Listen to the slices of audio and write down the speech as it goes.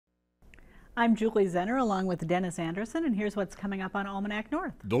I'm Julie Zenner along with Dennis Anderson, and here's what's coming up on Almanac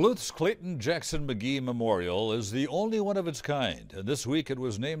North. Duluth's Clayton Jackson McGhie Memorial is the only one of its kind, and this week it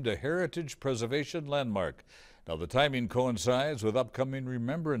was named a Heritage Preservation Landmark. Now the timing coincides with upcoming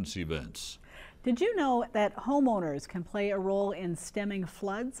remembrance events. Did you know that homeowners can play a role in stemming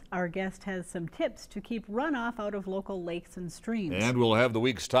floods? Our guest has some tips to keep runoff out of local lakes and streams. And we'll have the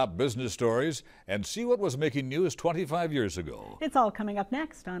week's top business stories and see what was making news 25 years ago. It's all coming up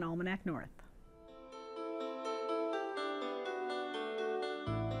next on Almanac North.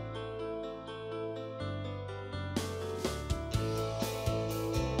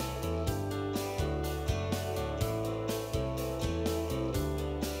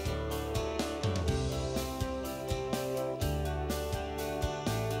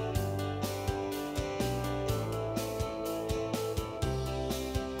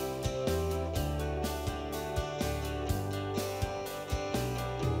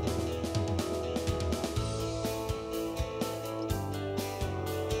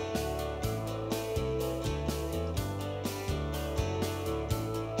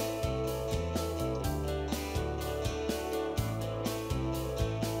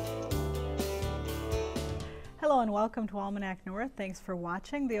 Hello and welcome to Almanac North. Thanks for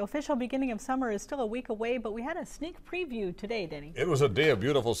watching. The official beginning of summer is still a week away, but we had a sneak preview today, Denny. It was a day of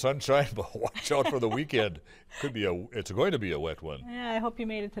beautiful sunshine, but watch out for the weekend. It's going to be a wet one. Yeah, I hope you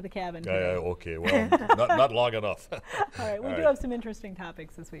made it to the cabin. Okay, well, not long enough. All right, we do have some interesting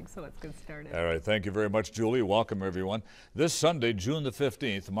topics this week, so let's get started. All right, thank you very much, Julie. Welcome, everyone. This Sunday, June the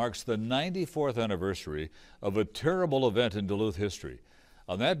 15th, marks the 94th anniversary of a terrible event in Duluth history.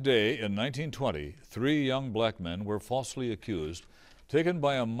 On that day in 1920, 3 young black men were falsely accused, taken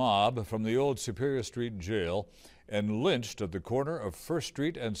by a mob from the old Superior Street jail, and lynched at the corner of 1st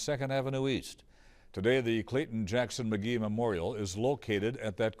Street and 2nd Avenue East. Today, the Clayton Jackson McGhie Memorial is located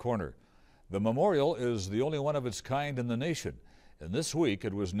at that corner. The memorial is the only one of its kind in the nation, and this week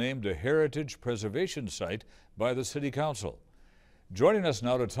it was named a Heritage Preservation Site by the City Council. Joining us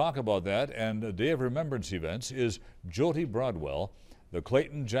now to talk about that and a Day of Remembrance events is Jodi Broadwell, the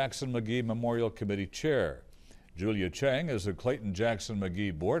Clayton Jackson McGhie Memorial Committee Chair. Julia Cheng is the Clayton Jackson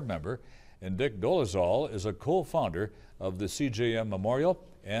McGhie Board Member, and Dick Dolezal is a co-founder of the CJMM Memorial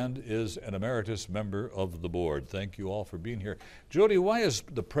and is an emeritus member of the board. Thank you all for being here. Jodi, why is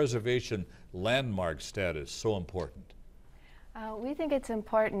the preservation landmark status so important? We think it's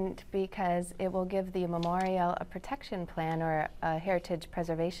important because it will give the memorial a protection plan or a heritage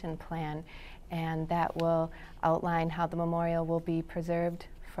preservation plan, and that will outline how the memorial will be preserved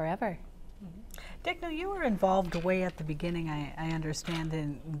forever. Dick, now you were involved way at the beginning, I understand,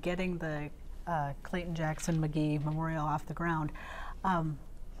 in getting the Clayton Jackson McGhie Memorial off the ground.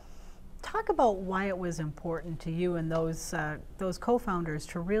 Talk about why it was important to you and those co-founders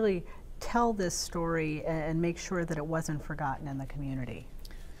to really tell this story and make sure that it wasn't forgotten in the community.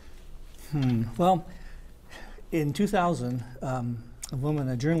 Well, in 2000,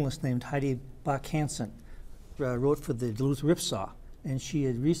 a journalist named Heidi Bach-Hansen wrote for the Duluth Ripsaw, and she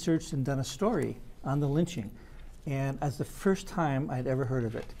had researched and done a story on the lynching, and as the first time I'd ever heard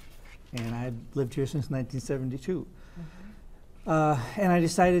of it, and I'd lived here since 1972. And I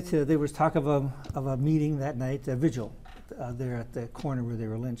decided there was talk of a meeting that night, a vigil, there at the corner where they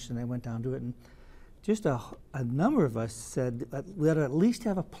were lynched, and I went down to it, and just a number of us said, we ought to at least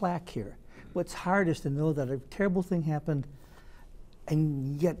have a plaque here. What's hard is to know that a terrible thing happened,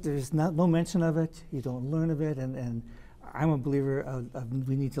 and yet there's no mention of it, you don't learn of it, and I'm a believer of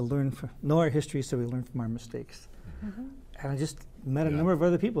we need to know our history so we learn from our mistakes. And I just met a number of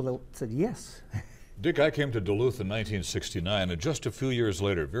other people that said yes. Dick, I came to Duluth in 1969, and just a few years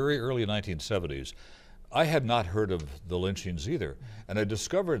later, very early 1970s, I had not heard of the lynchings either, and I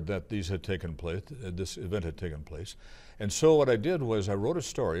discovered that these had taken place, this event had taken place. And so what I did was I wrote a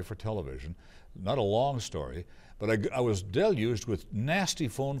story for television, not a long story, but I was deluged with nasty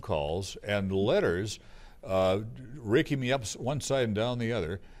phone calls and letters raking me up one side and down the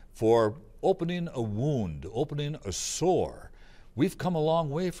other for opening a wound, opening a sore. We've come a long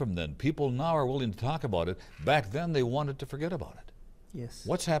way from then. People now are willing to talk about it. Back then they wanted to forget about it. Yes.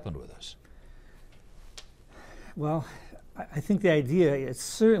 What's happened with us? Well, I think the idea is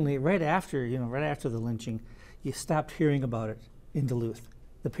certainly right after the lynching, you stopped hearing about it in Duluth.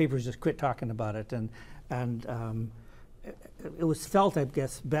 The papers just quit talking about it, and it was felt, I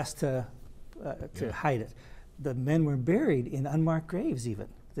guess, best to hide it. The men were buried in unmarked graves even.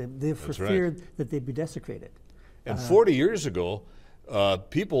 They feared that they'd be desecrated. And 40 years ago,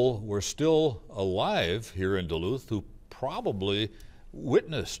 people were still alive here in Duluth who probably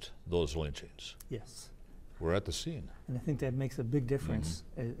witnessed those lynchings. Yes. were at the scene. And I think that makes a big difference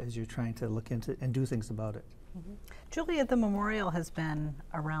as you're trying to look into and do things about it. Julia, the memorial has been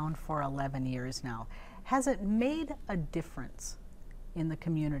around for 11 years now. Has it made a difference in the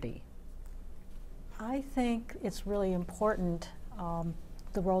community? I think it's really important,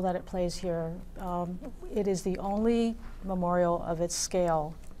 the role that it plays here. It is the only memorial of its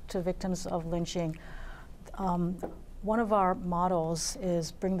scale to victims of lynching. One of our mottos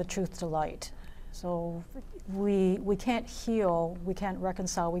is bring the truth to light. So we can't heal, we can't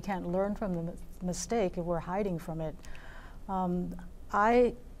reconcile, we can't learn from the mistake if we're hiding from it.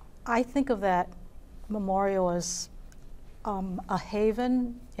 I think of that memorial as a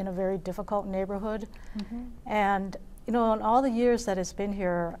haven in a very difficult neighborhood. And you know, in all the years that it's been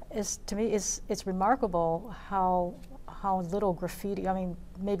here, to me, it's remarkable how little graffiti. I mean,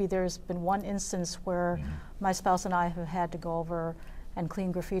 maybe there's been one instance where my spouse and I have had to go over and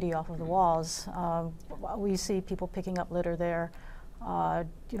clean graffiti off of the walls. We see people picking up litter there.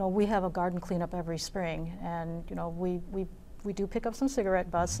 You know, we have a garden cleanup every spring, and you know, we do pick up some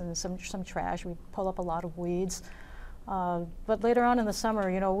cigarette butts and some trash. We pull up a lot of weeds. But later on in the summer,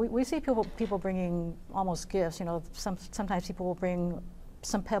 you know, we see people bringing almost gifts. You know, sometimes people will bring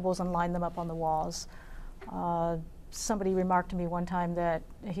some pebbles and line them up on the walls. Somebody remarked to me one time that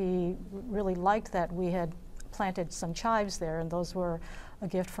he really liked that we had planted some chives there, and those were a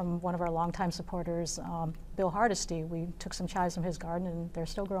gift from one of our longtime supporters, Bill Hardesty. We took some chives from his garden, and they're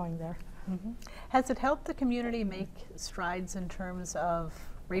still growing there. Has it helped the community make strides in terms of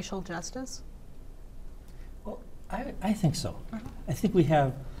racial justice? Well, I think so. I think we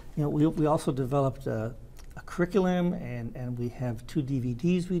have, you know, we also developed a curriculum, and we have 2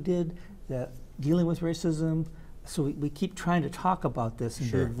 DVDs we did that dealing with racism. So we keep trying to talk about this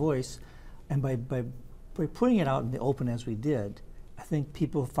and give voice, and by putting it out in the open as we did, I think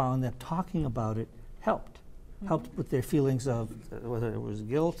people found that talking about it helped with their feelings of whether it was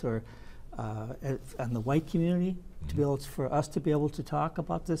guilt or on the white community, to be able for us to be able to talk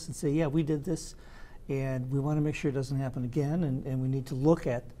about this and say, yeah, we did this, and we want to make sure it doesn't happen again, and we need to look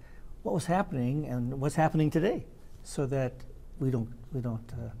at what was happening and what's happening today, so that we don't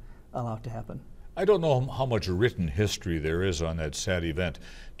allow it to happen. I don't know how much written history there is on that sad event.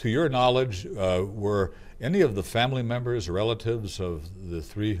 To your knowledge, were any of the family members, relatives of the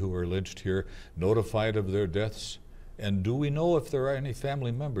 3 who were lynched here notified of their deaths? And do we know if there are any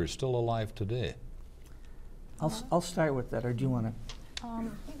family members still alive today? I'll start with that, or do you want to?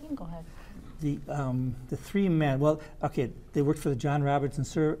 You can go ahead. The 3 men, well, okay, they worked for the John Robertson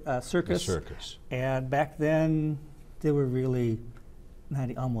Circus. The circus. And back then, they were really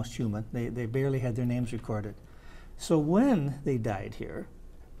not almost human. They barely had their names recorded. So when they died here,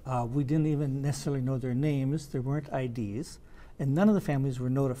 we didn't even necessarily know their names. There weren't IDs, and none of the families were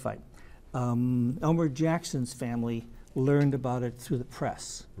notified. Elmer Jackson's family learned about it through the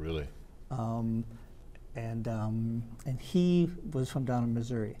press. Really? And he was from down in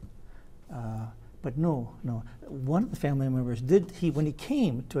Missouri. But no. One of the family members when he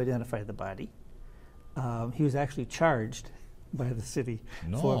came to identify the body, he was actually charged by the city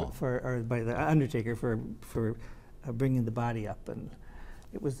or by the undertaker for bringing the body up, and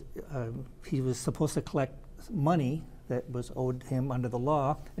it was he was supposed to collect money that was owed him under the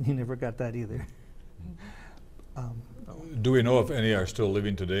law, and he never got that either. Do we know if any are still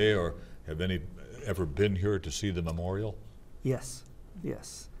living today, or have any ever been here to see the memorial? Yes.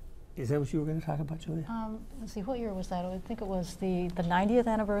 Is that what you were going to talk about, Jodi? Let's see, what year was that? I think it was the 90th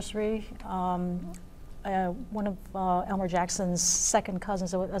anniversary. One of Elmer Jackson's second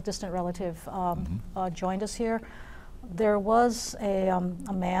cousins, a distant relative, joined us here. There was a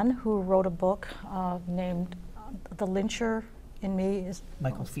man who wrote a book named "The Lyncher in Me."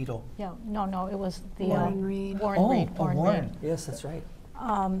 Michael Fiedel. Yeah, no, it was the Warren Reed. Warren Reed. Yes, that's right.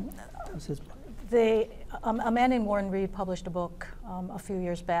 That was his book. A man named Warren Reed published a book a few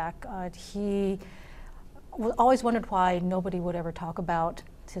years back. He always wondered why nobody would ever talk about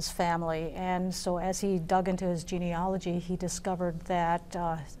his family, and so as he dug into his genealogy, he discovered that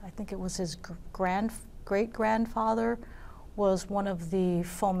I think it was his great-grandfather was one of the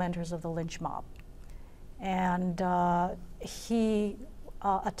fomenters of the lynch mob, and he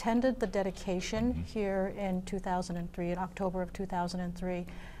attended the dedication here in 2003, in October of 2003,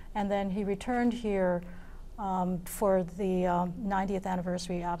 and then he returned here for the 90th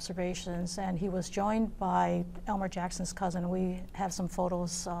anniversary observations, and he was joined by Elmer Jackson's cousin. We have some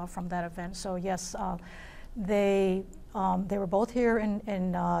photos from that event. So yes, they were both here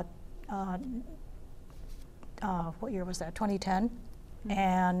in what year was that? 2010,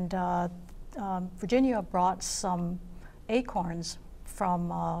 and Virginia brought some acorns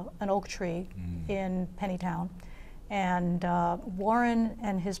from an oak tree in Pennytown. And Warren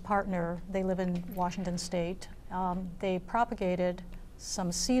and his partner, they live in Washington State, they propagated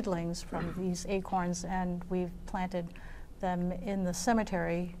some seedlings from these acorns, and we've planted them in the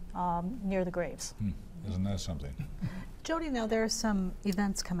cemetery near the graves. Isn't that something? Jodi, now there are some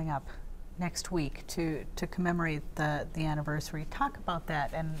events coming up next week to commemorate the anniversary. Talk about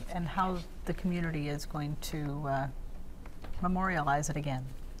that and how the community is going to memorialize it again.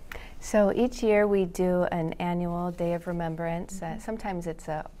 So each year we do an annual Day of Remembrance. Sometimes it's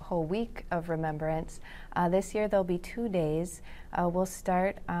a whole week of remembrance. This year there'll be 2 days. We'll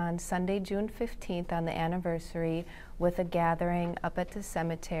start on Sunday, June 15th on the anniversary with a gathering up at the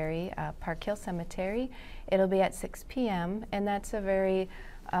cemetery, Park Hill Cemetery. It'll be at 6 p.m. and that's a very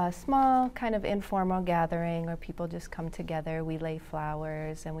small kind of informal gathering where people just come together. We lay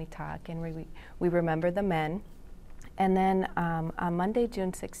flowers and we talk and we remember the men. And then on Monday,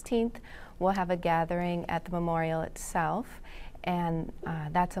 June 16th, we'll have a gathering at the memorial itself, and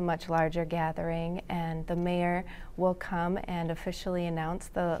that's a much larger gathering, and the mayor will come and officially announce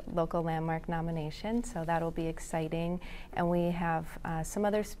the local landmark nomination, so that'll be exciting. And we have some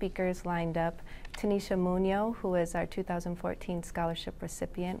other speakers lined up. Tanisha Munoz, who is our 2014 scholarship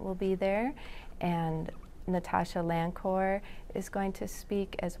recipient, will be there, and Natasha Lancour is going to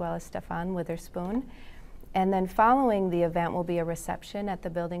speak, as well as Stefan Witherspoon. And then following the event will be a reception at the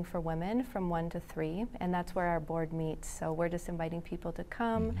Building for Women from 1 to 3, and that's where our board meets. So we're just inviting people to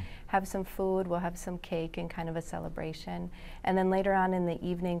come, have some food, we'll have some cake and kind of a celebration. And then later on in the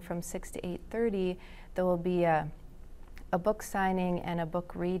evening from 6 to 8:30, there will be a book signing and a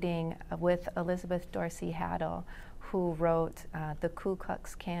book reading with Elizabeth Dorsey Haddle, who wrote The Ku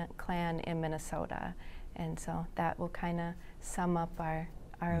Klux Klan in Minnesota. And so that will kind of sum up our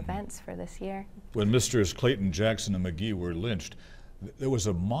events for this year. When Misters Clayton, Jackson, and McGhie were lynched, there was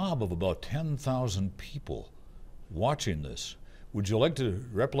a mob of about 10,000 people watching this. Would you like to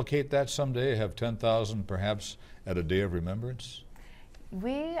replicate that someday, have 10,000 perhaps at a Day of Remembrance?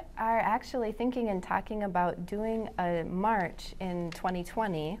 We are actually thinking and talking about doing a march in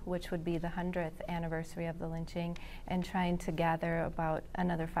 2020, which would be the 100th anniversary of the lynching, and trying to gather about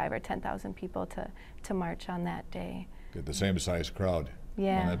another 5,000 or 10,000 people to march on that day. Get the same size crowd.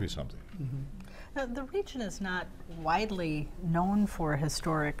 Yeah. Well, that'd be something. Now, the region is not widely known for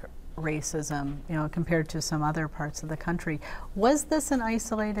historic racism, compared to some other parts of the country. Was this an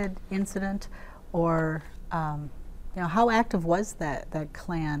isolated incident, or how active was that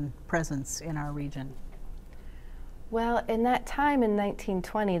Klan presence in our region? Well, in that time in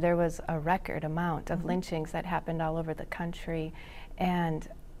 1920, there was a record amount of lynchings that happened all over the country, and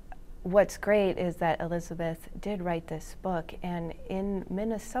what's great is that Elizabeth did write this book, and in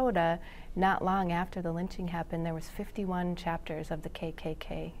Minnesota, not long after the lynching happened, there was 51 chapters of the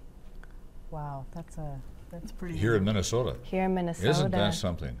KKK. Wow, that's pretty. Here in Minnesota. Here in Minnesota. Isn't that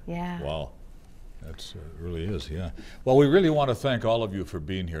something? Yeah. Wow. That's really is, yeah. Well, we really want to thank all of you for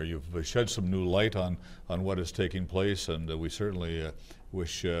being here. You've shed some new light on what is taking place, and we certainly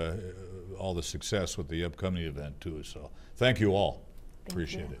wish all the success with the upcoming event, too. So thank you all.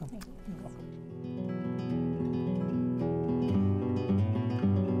 Appreciate it.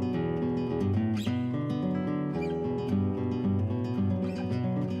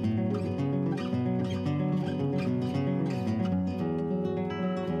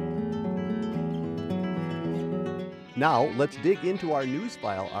 Now, let's dig into our news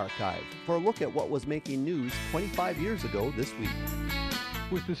file archive for a look at what was making news 25 years ago this week.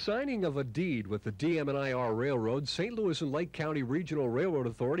 With the signing of a deed with the DM&IR Railroad, St. Louis and Lake County Regional Railroad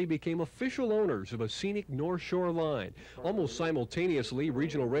Authority became official owners of a scenic North Shore line. Almost simultaneously,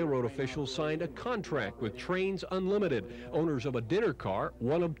 Regional Railroad officials signed a contract with Trains Unlimited, owners of a dinner car,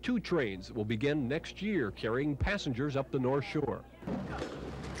 one of 2 trains that will begin next year carrying passengers up the North Shore.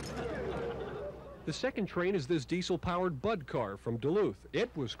 The second train is this diesel-powered Bud car from Duluth. It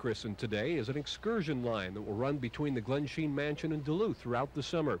was christened today as an excursion line that will run between the Glensheen Mansion and Duluth throughout the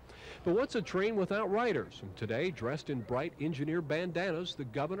summer. But what's a train without riders? And today, dressed in bright engineer bandanas, the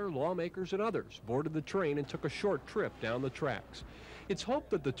governor, lawmakers, and others boarded the train and took a short trip down the tracks. It's hoped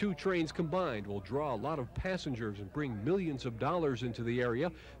that the 2 trains combined will draw a lot of passengers and bring millions of dollars into the area.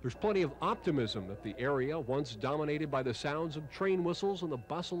 There's plenty of optimism that the area, once dominated by the sounds of train whistles and the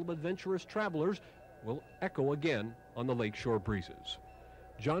bustle of adventurous travelers, will echo again on the lakeshore breezes.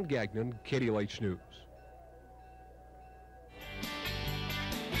 John Gagnon, KDLH News.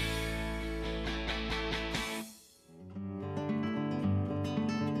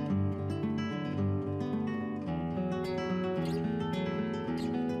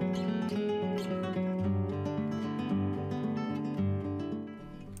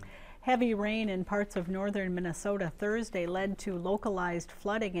 Heavy rain in parts of northern Minnesota Thursday led to localized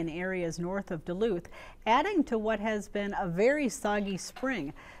flooding in areas north of Duluth, adding to what has been a very soggy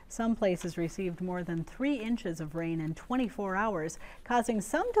spring. Some places received more than 3 inches of rain in 24 hours, causing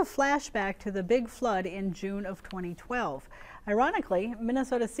some to flash back to the big flood in June of 2012. Ironically,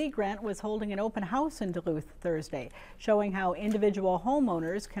 Minnesota Sea Grant was holding an open house in Duluth Thursday, showing how individual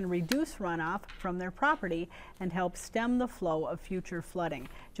homeowners can reduce runoff from their property and help stem the flow of future flooding.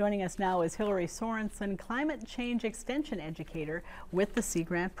 Joining us now is Hilarie Sorenson, Climate Change Extension Educator with the Sea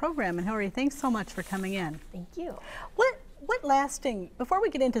Grant program. And Hilarie, thanks so much for coming in. Thank you. What lasting, before we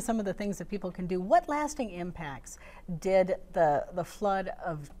get into some of the things that people can do, what lasting impacts did the flood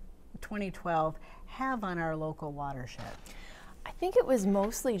of 2012 have on our local watershed? I think it was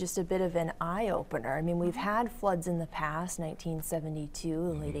mostly just a bit of an eye-opener. I mean, we've had floods in the past, 1972,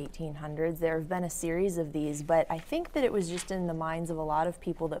 the late 1800s. There have been a series of these, but I think that it was just in the minds of a lot of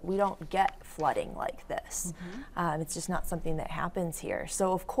people that we don't get flooding like this. It's just not something that happens here.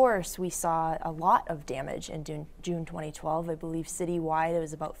 So, of course, we saw a lot of damage in June 2012. I believe citywide it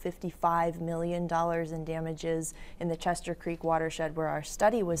was about $55 million in damages. In the Chester Creek watershed, where our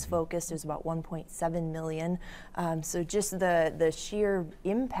study was focused, it was about $1.7 million. So just the sheer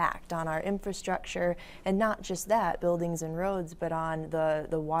impact on our infrastructure, and not just that, buildings and roads, but on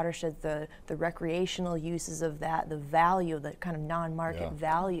the watershed, the recreational uses of that, the value, the kind of non-market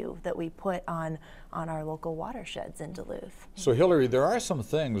value that we put on our local watersheds in Duluth. So Hilarie, there are some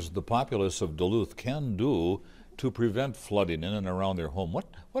things the populace of Duluth can do to prevent flooding in and around their home.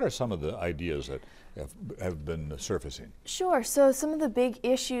 What are some of the ideas that have been surfacing? Sure. So some of the big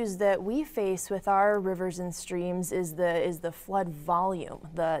issues that we face with our rivers and streams is the flood volume,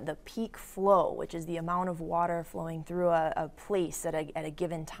 the peak flow, which is the amount of water flowing through a place at a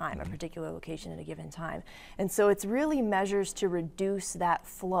given time, a particular location at a given time. And so it's really measures to reduce that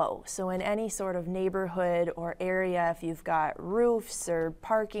flow. So in any sort of neighborhood or area, if you've got roofs or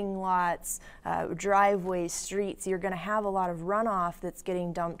parking lots, driveways, streets, you're going to have a lot of runoff that's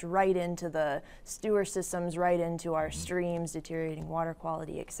getting dumped right into the sewer systems, right into our streams, deteriorating water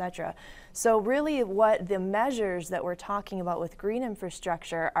quality, etc. So really what the measures that we're talking about with green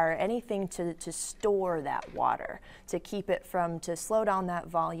infrastructure are anything to store that water, to keep it from, to slow down that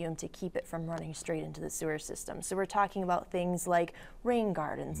volume, to keep it from running straight into the sewer system. So we're talking about things like rain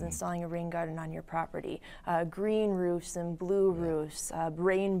gardens, installing a rain garden on your property, green roofs and blue roofs,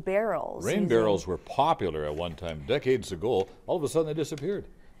 rain barrels. Rain barrels were popular at one time, decades ago. All of a sudden they disappeared.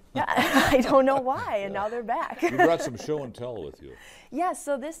 Yeah, I don't know why, and now they're back. You brought some show and tell with you. Yeah,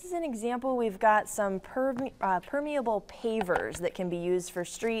 so this is an example. We've got some permeable pavers that can be used for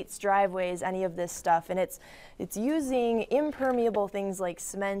streets, driveways, any of this stuff, and it's using impermeable things like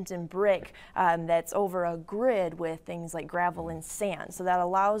cement and brick that's over a grid with things like gravel and sand. So that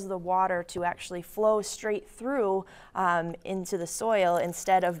allows the water to actually flow straight through into the soil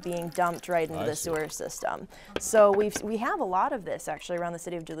instead of being dumped right into the sewer system. So we have a lot of this actually around the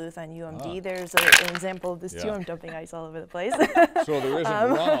city of Duluth on UMD. There's an example of this too. I'm dumping ice all over the place. So there isn't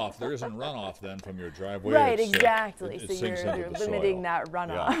runoff. There isn't runoff then from your driveway. Right, it's, exactly. It so you're limiting soil. that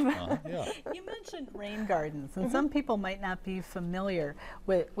runoff. You mentioned rain gardens, and some people might not be familiar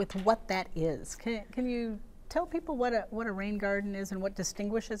with what that is. Can you tell people what a rain garden is and what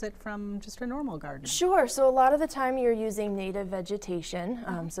distinguishes it from just a normal garden? Sure. So a lot of the time you're using native vegetation,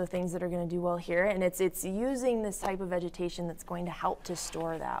 so things that are going to do well here, and it's using this type of vegetation that's going to help to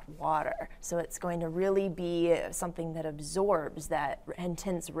store that water. So it's going to really be something that absorbs that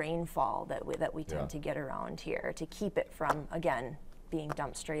intense rainfall that we tend to get around here, to keep it from, again, being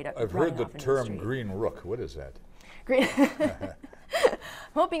dumped straight up. I've heard the term green rook. What is that? Green. I'm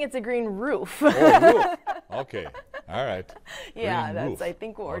hoping it's a green roof. Oh, roof. Okay. All right. Yeah, green that's, roof. I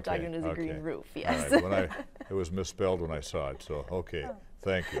think what we're talking is a green roof, yes. All right. It was misspelled when I saw it, so okay.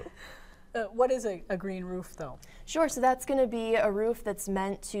 Thank you. What is a green roof, though? Sure, so that's going to be a roof that's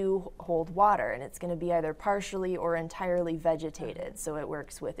meant to hold water, and it's going to be either partially or entirely vegetated. So it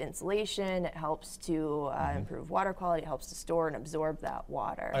works with insulation, it helps to improve water quality, it helps to store and absorb that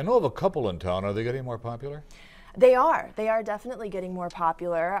water. I know of a couple in town. Are they getting more popular? They are definitely getting more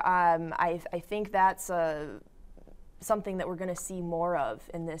popular. I think that's something that we're going to see more of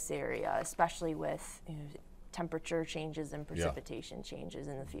in this area, especially with temperature changes and precipitation changes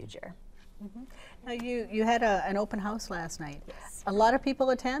in the future. Now you had an open house last night. Yes. A lot of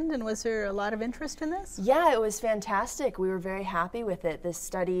people attend, and was there a lot of interest in this? Yeah, it was fantastic. We were very happy with it. This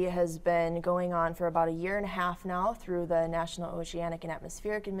study has been going on for about 1.5 years now through the National Oceanic and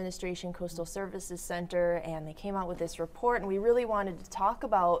Atmospheric Administration Coastal Services Center, and they came out with this report, and we really wanted to talk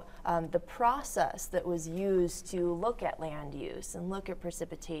about the process that was used to look at land use and look at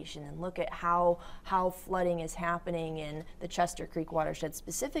precipitation and look at how flooding is happening in the Chester Creek watershed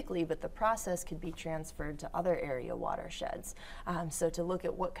specifically, but the process could be transferred to other area watersheds. So to look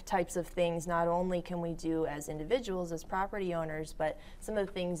at what types of things not only can we do as individuals, as property owners, but some of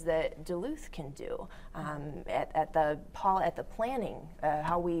the things that Duluth can do at the planning,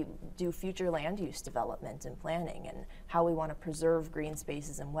 how we do future land use development and planning, and how we want to preserve green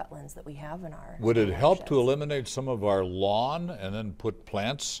spaces and wetlands that we have in our Would it help to watersheds. eliminate some of our lawn and then put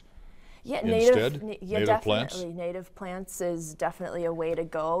plants? Yeah, Instead, native native plants? definitely. Native plants is definitely a way to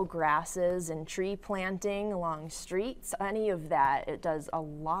go. Grasses and tree planting along streets, any of that, it does a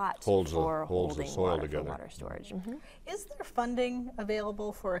lot Holds for the holding soil water together. for water storage. Is there funding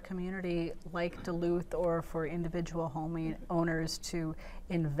available for a community like Duluth or for individual homeowners to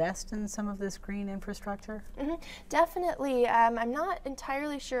invest in some of this green infrastructure? Definitely. I'm not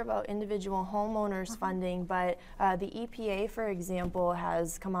entirely sure about individual homeowners funding, but the EPA, for example,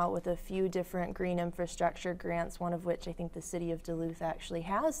 has come out with a few different green infrastructure grants, one of which I think the city of Duluth actually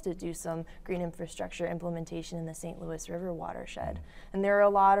has, to do some green infrastructure implementation in the St. Louis River watershed. And there are a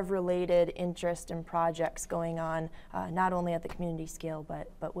lot of related interest and projects going on, not only at the community scale,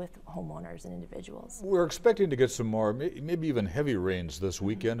 but with homeowners and individuals. We're expecting to get some more, maybe even heavy rains this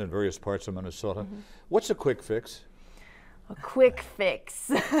weekend in various parts of Minnesota. What's a quick fix? A quick fix.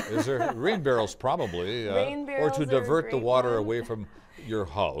 Is there rain barrels probably, Rain or barrels to are a divert the great water one. away from your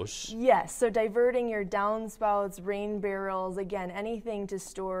house? Yes, so diverting your downspouts, rain barrels, again, anything to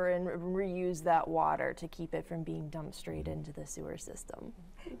store and reuse that water to keep it from being dumped straight into the sewer system.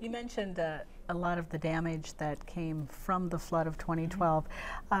 You mentioned a lot of the damage that came from the flood of 2012.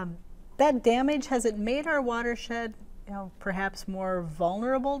 That damage, has it made our watershed, perhaps more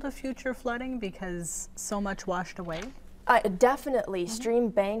vulnerable to future flooding because so much washed away? Definitely. Stream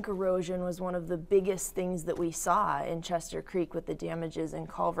bank erosion was one of the biggest things that we saw in Chester Creek with the damages in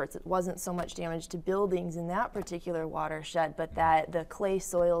culverts. It wasn't so much damage to buildings in that particular watershed, but that the clay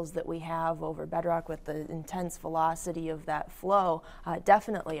soils that we have over bedrock with the intense velocity of that flow,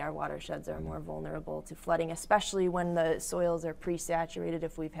 definitely our watersheds are more vulnerable to flooding, especially when the soils are pre-saturated.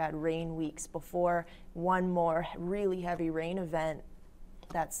 If we've had rain weeks before, one more really heavy rain event,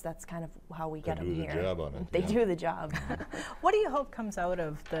 that's kind of how we get them here. They do the job on it. They do the job. What do you hope comes out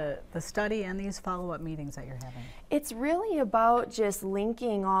of the study and these follow-up meetings that you're having? It's really about just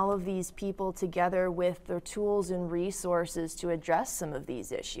linking all of these people together with the tools and resources to address some of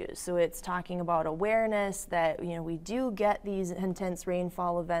these issues. So it's talking about awareness that we do get these intense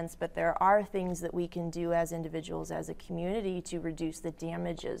rainfall events, but there are things that we can do as individuals, as a community, to reduce the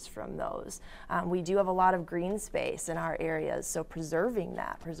damages from those. We do have a lot of green space in our areas, so preserving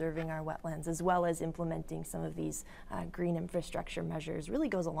our wetlands, as well as implementing some of these green infrastructure measures, really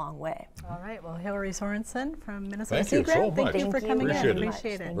goes a long way. All right. Well, Hilarie Sorenson from Minnesota Thank you Sea Grant, so much. thank you for coming in. Appreciate it.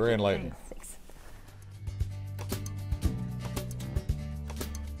 Appreciate it. Very enlightening. Thanks.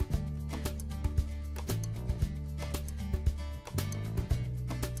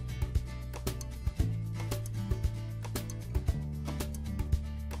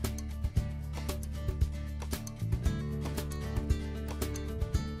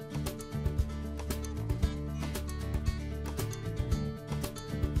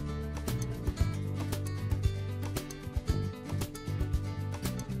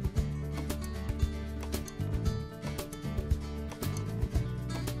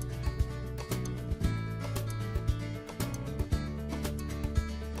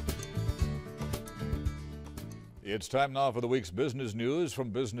 It's time now for the week's business news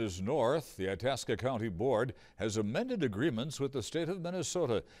from Business North. The Itasca County Board has amended agreements with the state of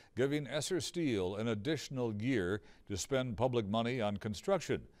Minnesota, giving Esser Steel an additional year to spend public money on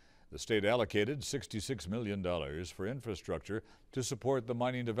construction. The state allocated $66 million for infrastructure to support the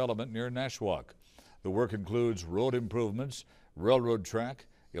mining development near Nashwauk. The work includes road improvements, railroad track,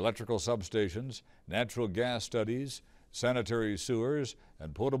 electrical substations, natural gas studies, sanitary sewers,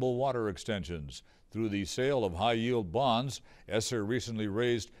 and potable water extensions. Through the sale of high-yield bonds, Esser recently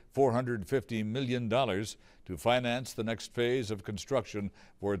raised $450 million to finance the next phase of construction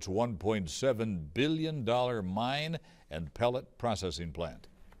for its $1.7 billion mine and pellet processing plant.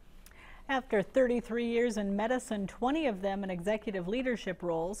 After 33 years in medicine, 20 of them in executive leadership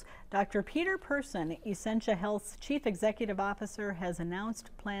roles, Dr. Peter Person, Essentia Health's Chief Executive Officer, has announced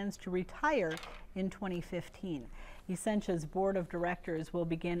plans to retire in 2015. Essentia's board of directors will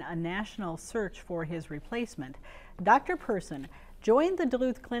begin a national search for his replacement. Dr. Person joined the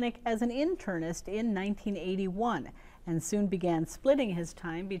Duluth Clinic as an internist in 1981 and soon began splitting his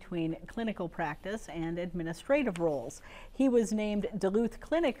time between clinical practice and administrative roles. He was named Duluth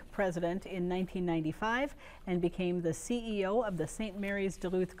Clinic president in 1995 and became the CEO of the St. Mary's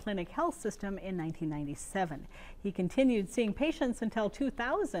Duluth Clinic Health System in 1997. He continued seeing patients until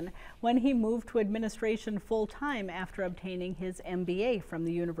 2000 when he moved to administration full-time after obtaining his MBA from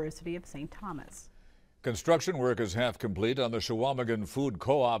the University of St. Thomas. Construction work is half complete on the Chequamegon Food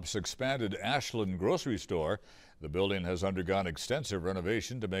Co-op's expanded Ashland grocery store. The building has undergone extensive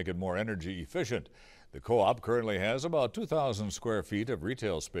renovation to make it more energy efficient. The co-op currently has about 2,000 square feet of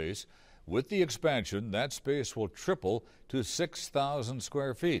retail space. With the expansion, that space will triple to 6,000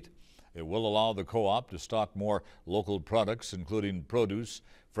 square feet. It will allow the co-op to stock more local products, including produce,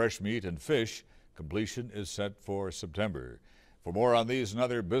 fresh meat, and fish. Completion is set for September. For more on these and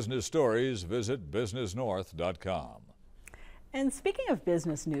other business stories, visit businessnorth.com. And speaking of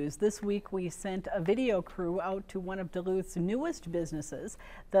business news, this week we sent a video crew out to one of Duluth's newest businesses,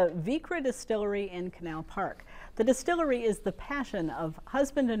 the Vicra Distillery in Canal Park. The distillery is the passion of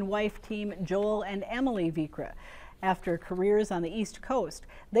husband and wife team Joel and Emily Vicra. After careers on the East Coast,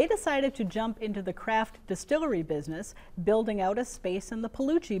 they decided to jump into the craft distillery business, building out a space in the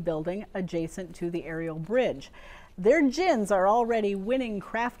Palucci building adjacent to the aerial bridge. Their gins are already winning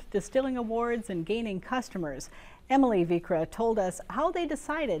craft distilling awards and gaining customers. Emily Vicra told us how they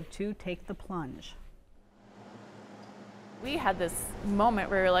decided to take the plunge. We had this moment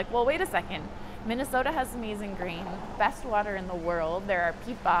where we were like, well, wait a second. Minnesota has amazing grain, best water in the world. There are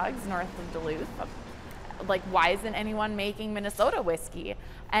peat bogs north of Duluth. Like, why isn't anyone making Minnesota whiskey?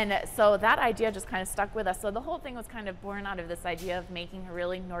 And so that idea just kind of stuck with us. So the whole thing was kind of born out of this idea of making a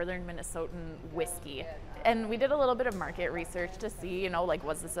really northern Minnesotan whiskey. And we did a little bit of market research to see, like,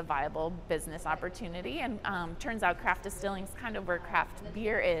 was this a viable business opportunity? And turns out craft distilling is kind of where craft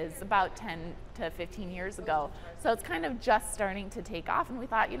beer is about 10 to 15 years ago. So it's kind of just starting to take off. And we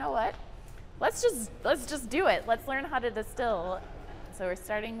thought, you know what? Let's just do it. Let's learn how to distill. So we're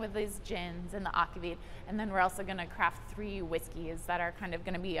starting with these gins and the aquavit, and then we're also going to craft 3 whiskeys that are kind of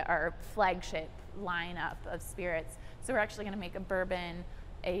going to be our flagship lineup of spirits. So we're actually going to make a bourbon,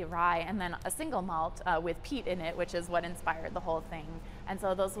 a rye, and then a single malt with peat in it, which is what inspired the whole thing. And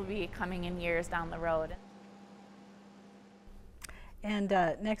so those will be coming in years down the road. And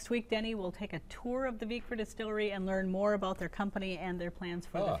next week, Denny, we'll take a tour of the Vicra Distillery and learn more about their company and their plans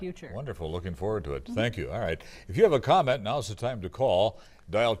for the future. Wonderful. Looking forward to it. Thank you. All right. If you have a comment, now's the time to call.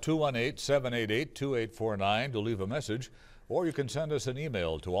 Dial 218-788-2849 to leave a message, or you can send us an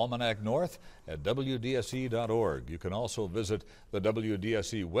email to almanacnorth@wdse.org. You can also visit the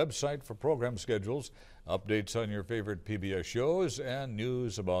WDSE website for program schedules, updates on your favorite PBS shows, and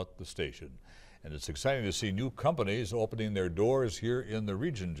news about the station. And it's exciting to see new companies opening their doors here in the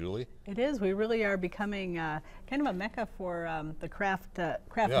region, Julie. It is. We really are becoming kind of a mecca for the craft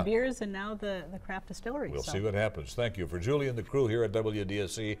beers and now the craft distilleries. We'll see what happens. Thank you. For Julie and the crew here at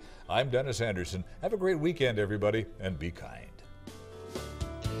WDSE, I'm Dennis Anderson. Have a great weekend, everybody, and be kind.